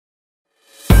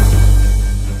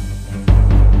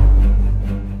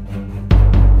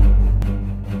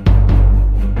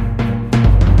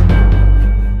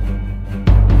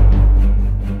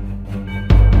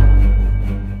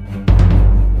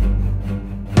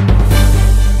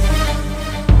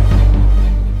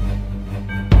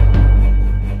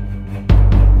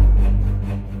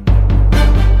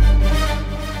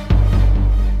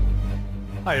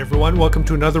everyone, welcome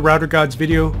to another RouterGods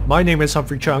video. My name is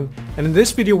Humphrey Cheung, and in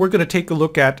this video we're going to take a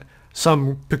look at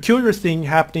some peculiar thing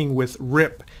happening with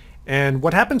RIP. And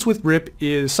what happens with RIP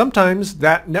is sometimes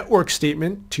that network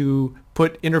statement to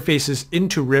put interfaces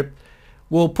into RIP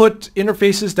will put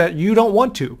interfaces that you don't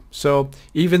want to. So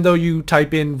even though you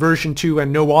type in version 2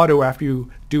 and no auto after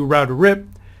you do router RIP,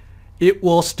 it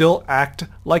will still act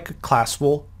like a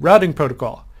classful routing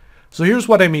protocol. So here's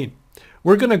what I mean.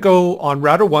 We're going to go on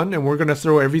router 1 and we're going to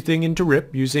throw everything into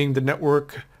RIP using the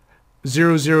network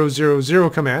 0000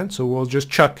 command. So we'll just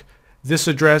chuck this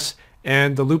address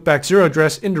and the loopback 0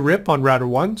 address into RIP on router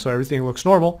 1 so everything looks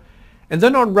normal. And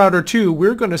then on router 2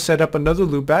 we're going to set up another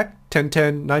loopback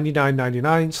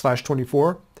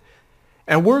 1010.99.99/24,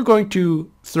 and we're going to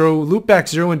throw loopback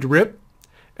 0 into RIP,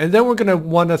 and then we're going to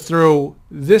want to throw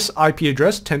this IP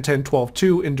address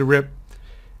 1010.12.2 into RIP.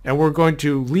 And we're going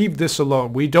to leave this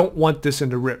alone. We don't want this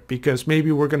into RIP because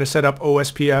maybe we're going to set up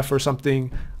OSPF or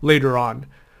something later on.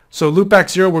 So loopback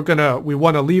 0 we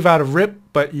want to leave out of RIP,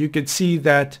 but you can see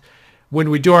that when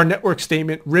we do our network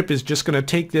statement, RIP is just going to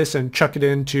take this and chuck it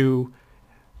into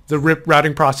the RIP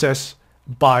routing process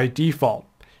by default.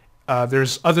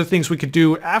 There's other things we could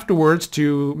do afterwards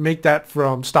to make that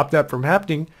stop that from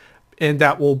happening, and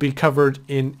that will be covered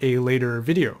in a later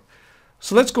video.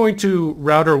 So let's go into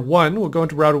router 1. We'll go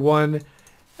into router 1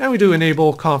 and we do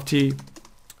enable conft.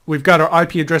 We've got our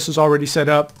IP addresses already set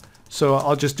up, so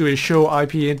I'll just do a show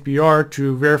IP int br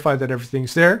to verify that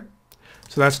everything's there.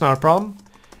 So that's not a problem.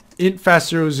 Int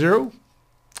fast00.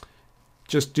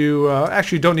 Just do,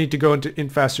 actually don't need to go into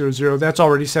int fast00. That's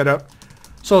already set up.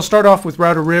 So I'll start off with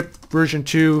router RIP version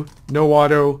 2, no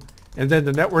auto, and then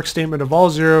the network statement of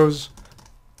all zeros,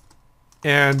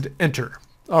 and enter.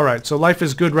 Alright, so life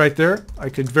is good right there. I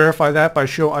could verify that by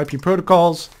show IP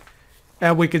protocols,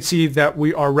 and we can see that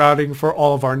we are routing for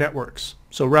all of our networks.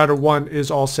 So router 1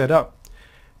 is all set up.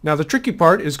 Now the tricky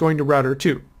part is going to router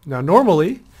 2. Now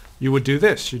normally you would do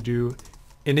this. You do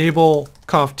enable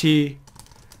conft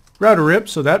router RIP,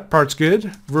 so that part's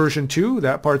good. Version 2,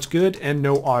 that part's good, and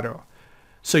no auto.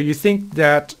 So you think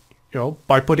that,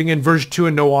 by putting in version 2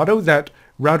 and no auto, that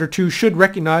router 2 should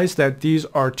recognize that these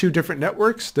are two different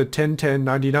networks. The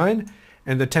 1010.99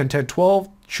 and the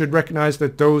 1010.12 should recognize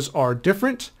that those are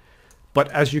different. But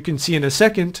as you can see in a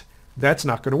second, that's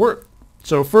not going to work.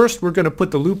 So first we're going to put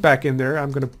the loopback in there.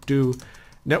 I'm going to do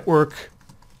network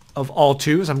of all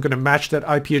twos. I'm going to match that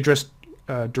IP address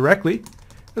directly.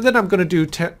 And then I'm going to do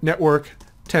network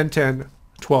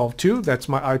 1010.12.2. That's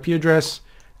my IP address.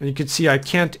 And you can see I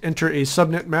can't enter a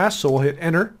subnet mask, so we'll hit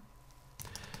enter.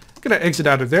 I'm going to exit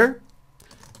out of there.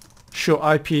 Show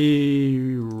IP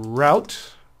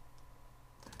route.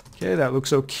 Okay, that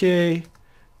looks okay.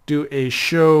 Do a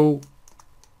show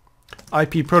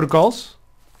IP protocols.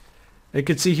 You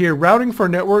can see here routing for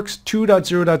networks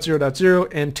 2.0.0.0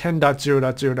 and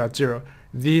 10.0.0.0.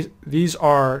 These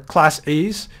are class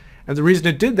A's, and the reason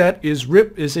it did that is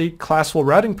RIP is a classful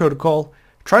routing protocol.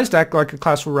 Tries to act like a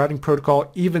classful routing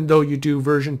protocol even though you do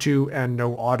version 2 and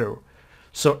no auto.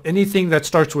 So anything that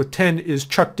starts with 10 is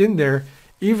chucked in there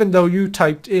even though you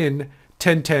typed in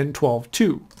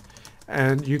 1010.12.2.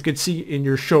 And you can see in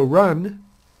your show run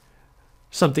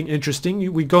something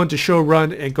interesting. We go into show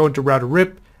run and go into router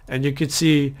RIP, and you can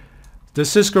see the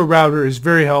Cisco router is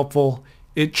very helpful.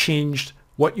 It changed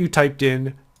what you typed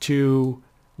in to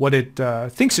what it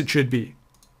thinks it should be,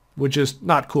 which is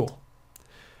not cool.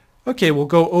 Okay, we'll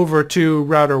go over to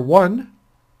router 1,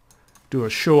 do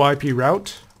a show IP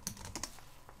route.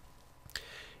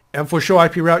 And for show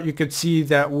IP route, you can see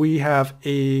that we have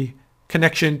a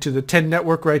connection to the 10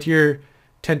 network right here,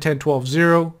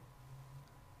 1010.12.0,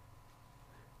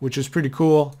 which is pretty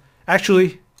cool.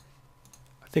 Actually,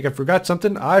 I think I forgot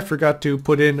something. I forgot to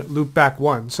put in loopback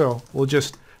 1. So we'll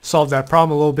just solve that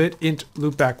problem a little bit. Int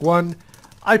loopback 1,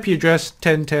 IP address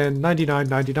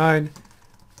 1010.99.99.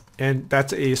 And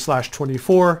that's a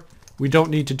 /24. We don't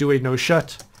need to do a no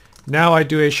shut. Now I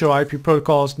do a show IP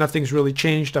protocols. Nothing's really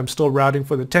changed. I'm still routing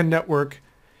for the 10 network.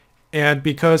 And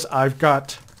because I've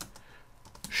got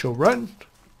show run,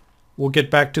 we'll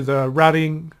get back to the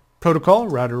routing protocol,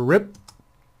 router RIP.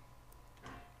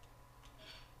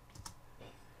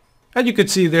 And you can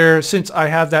see there, since I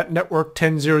have that network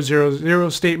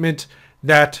 10.0.0.0 statement,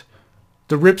 that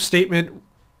the RIP statement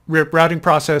RIP routing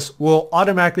process will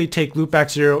automatically take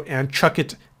loopback 0 and chuck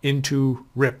it into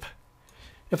RIP.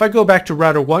 If I go back to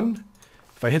router 1,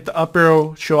 if I hit the up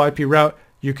arrow, show IP route,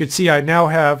 you can see I now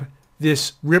have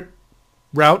this RIP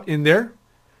route in there,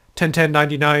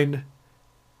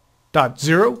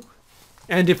 1010.99.0.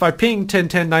 And if I ping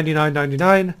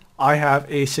 1010.99.99, I have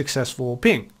a successful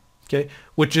ping. okay,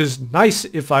 which is nice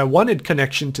if I wanted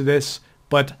connection to this,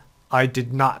 but I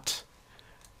did not.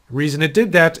 The reason it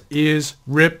did that is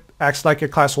RIP acts like a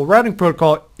classful routing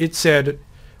protocol. It said,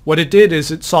 what it did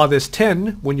is it saw this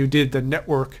 10 when you did the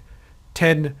network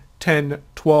 10, 10,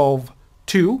 12,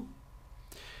 2,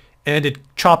 and it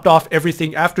chopped off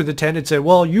everything after the 10. It said,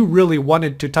 well, you really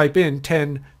wanted to type in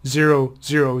 10, 0,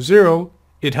 0, 0.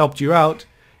 It helped you out.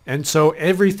 And so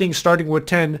everything starting with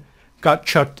 10 got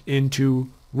chucked into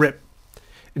RIP.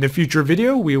 In a future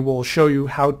video, we will show you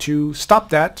how to stop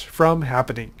that from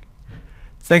happening.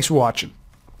 Thanks for watching.